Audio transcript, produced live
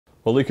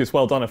Well, Lukas,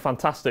 well done. A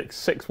fantastic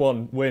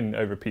 6-1 win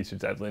over Peter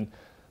Devlin.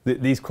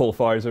 These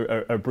qualifiers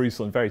are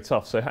brutal and very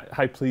tough. So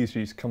how pleased are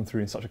you to come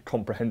through in such a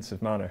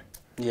comprehensive manner?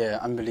 Yeah,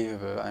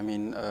 unbelievable. I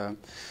mean,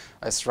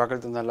 I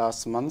struggled in the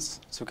last months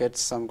to get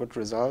some good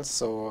results,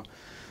 so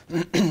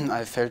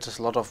I felt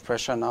a lot of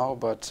pressure now,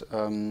 but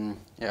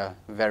yeah,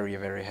 very,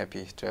 very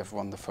happy to have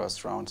won the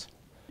first round.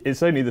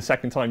 It's only the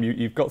second time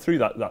you've got through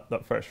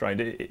that first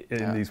round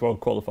in these world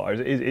qualifiers.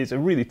 It's a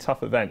really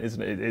tough event,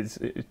 isn't it? It's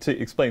to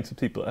explain to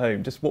people at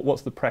home, just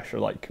what's the pressure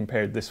like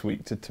compared this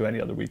week to any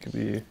other week of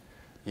the year?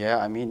 Yeah,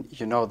 I mean,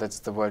 you know, that's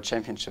the World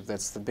Championship.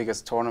 That's the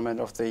biggest tournament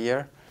of the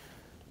year.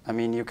 I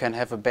mean, you can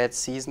have a bad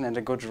season and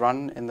a good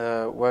run in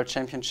the World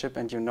Championship,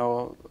 and you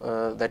know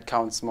that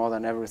counts more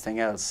than everything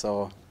else.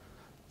 So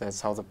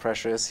that's how the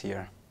pressure is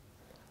here.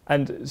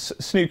 And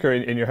snooker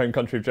in your home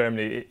country of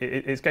Germany,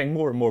 it's getting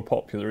more and more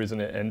popular, isn't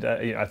it? And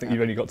you know, I think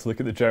you've only got to look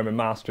at the German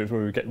Masters,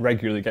 where we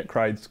regularly get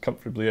crowds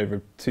comfortably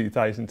over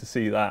 2,000 to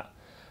see that.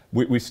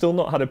 We've still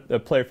not had a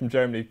player from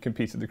Germany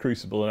compete at the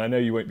Crucible, and I know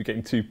you won't be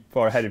getting too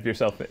far ahead of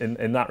yourself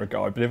in that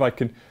regard, but if I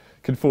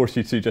can force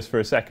you to just for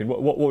a second,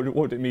 what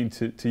would it mean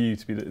to you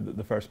to be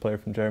the first player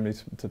from Germany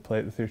to play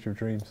at the Theatre of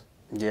Dreams?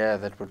 Yeah,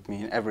 that would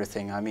mean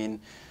everything. I mean,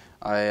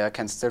 I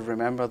can still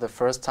remember the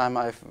first time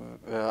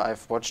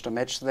I've watched a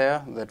match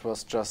there. That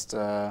was just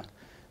a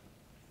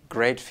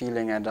great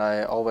feeling, and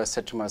I always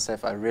said to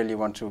myself, I really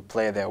want to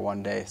play there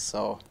one day.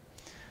 So,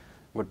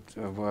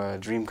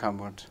 dream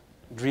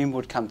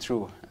would come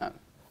true.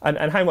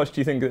 And how much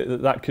do you think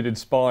that could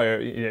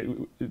inspire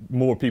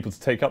more people to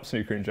take up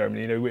snooker in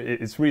Germany? You know,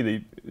 it's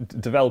really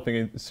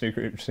developing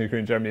snooker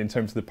in Germany in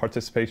terms of the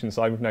participation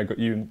side. We've now got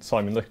you and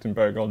Simon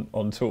Lichtenberg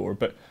on tour,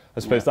 but I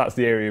suppose that's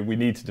the area we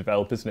need to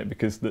develop, isn't it?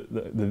 Because the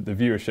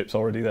viewership's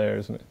already there,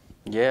 isn't it?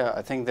 Yeah,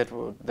 I think that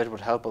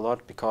would help a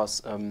lot,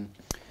 because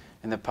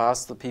in the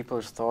past the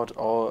people thought,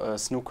 oh,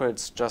 snooker,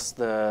 it's just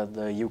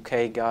the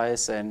UK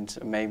guys and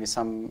maybe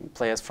some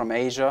players from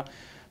Asia.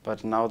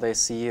 But now they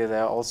see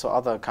there are also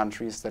other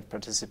countries that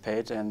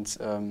participate,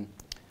 and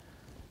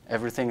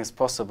everything is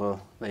possible.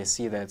 They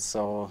see that.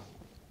 So,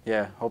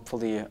 yeah,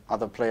 hopefully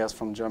other players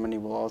from Germany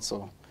will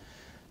also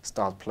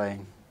start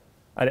playing.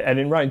 And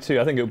in round two,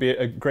 I think it'll be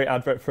a great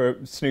advert for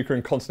snooker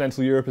in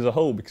continental Europe as a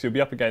whole, because you'll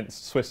be up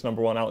against Swiss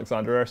 #1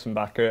 Alexander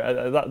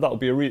Ersenbacher. That'll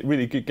be a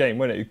really good game,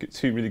 won't it?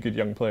 Two really good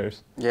young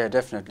players. Yeah,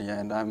 definitely.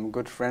 And I'm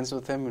good friends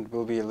with him. It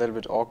will be a little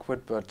bit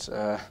awkward, but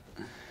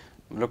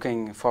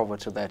looking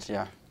forward to that,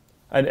 yeah.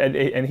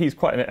 And he's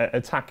quite an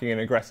attacking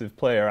and aggressive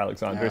player,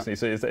 Alexander, isn't he?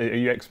 So are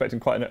you expecting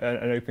quite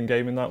an open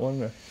game in that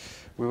one? Or?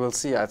 We will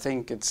see. I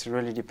think it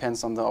really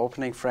depends on the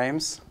opening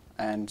frames,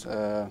 and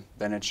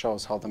then it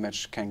shows how the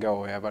match can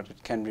go. Yeah, but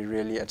it can be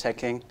really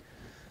attacking.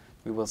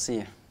 We will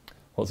see.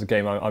 Well, it's a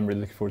game I'm really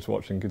looking forward to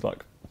watching. Good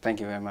luck. Thank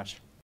you very much.